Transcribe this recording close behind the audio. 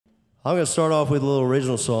I'm going to start off with a little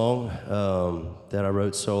original song that I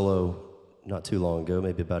wrote solo not too long ago,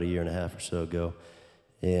 maybe about a year and a half or so ago.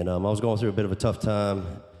 And I was going through a bit of a tough time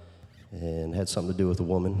and had something to do with a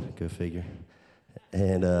woman, go figure.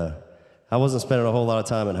 And I wasn't spending a whole lot of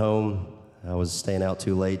time at home. I was staying out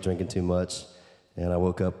too late, drinking too much. And I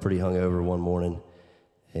woke up pretty hungover one morning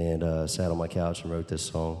and sat on my couch and wrote this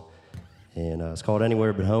song. And it's called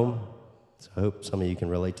Anywhere But Home. So I hope some of you can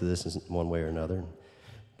relate to this in one way or another.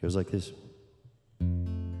 It goes like this.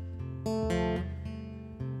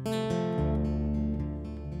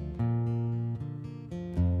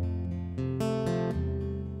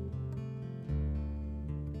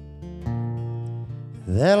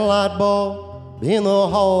 That light bulb in the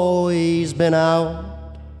hallway's been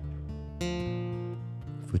out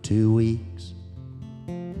for 2 weeks.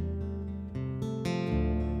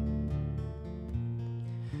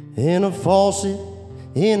 And a faucet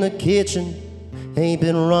in the kitchen ain't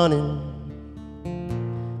been running,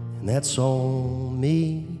 and that's on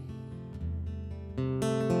me.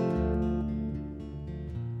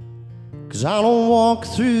 'Cause I don't walk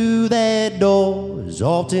through that door as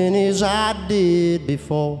often as I did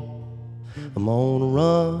before. I'm on a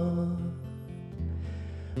run,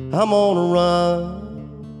 I'm on a run.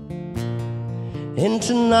 And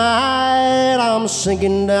tonight I'm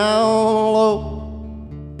sinking down low,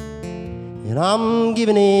 and I'm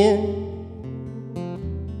giving in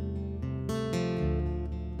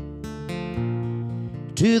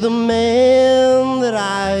to the man that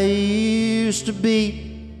I used to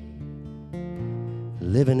be,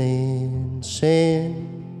 living in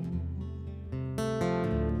sin.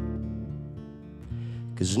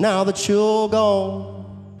 'Cause now that you're gone,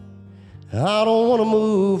 I don't want to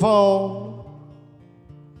move on.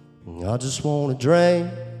 I just want to drink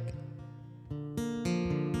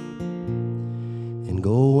and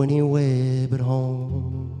go anywhere but home.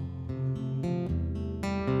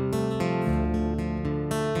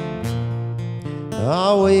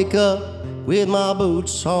 I wake up with my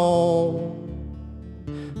boots on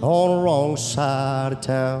the wrong side of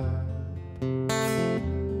town.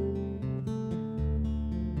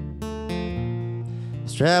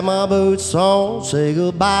 Strap my boots on, say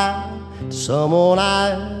goodbye to someone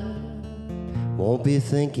I won't be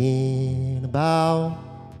thinking about.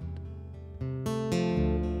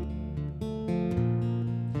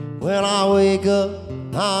 When I wake up,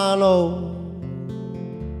 I know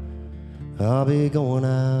I'll be going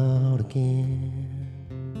out again.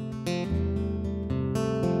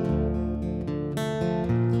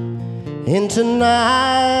 And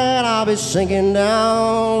tonight I'll be sinking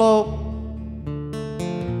down low,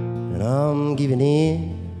 and I'm giving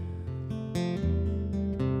in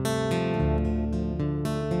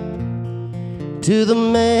to the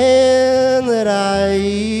man that I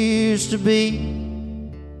used to be,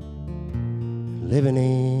 living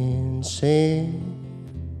in sin.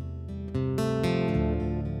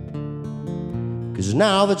 'Cause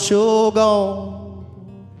now that you're gone,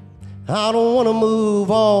 I don't want to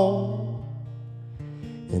move on.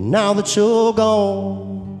 And now that you're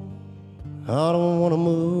gone, I don't want to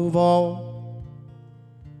move on.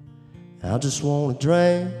 I just want to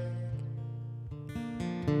drink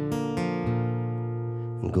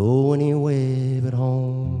and go anywhere but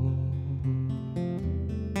home.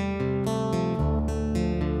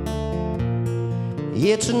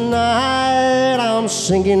 Yeah, tonight I'm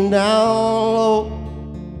sinking down low,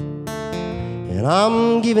 and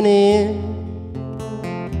I'm giving in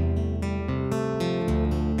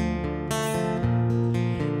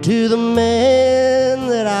to the man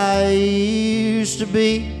that I used to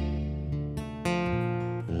be,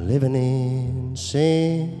 living in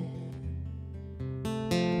sin.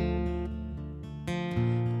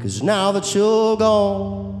 'Cause now that you're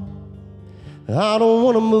gone, I don't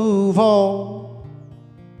want to move on.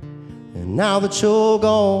 And now that you're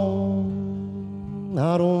gone,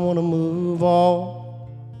 I don't want to move on.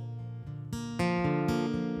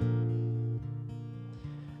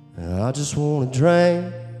 I just want to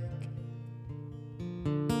drink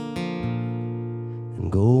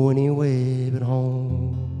and go anywhere but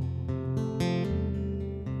home.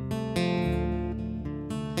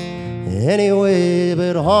 Anywhere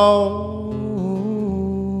but home.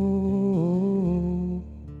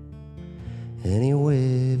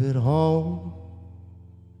 Anywhere but home.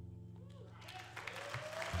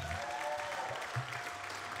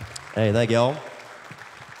 Hey, thank y'all.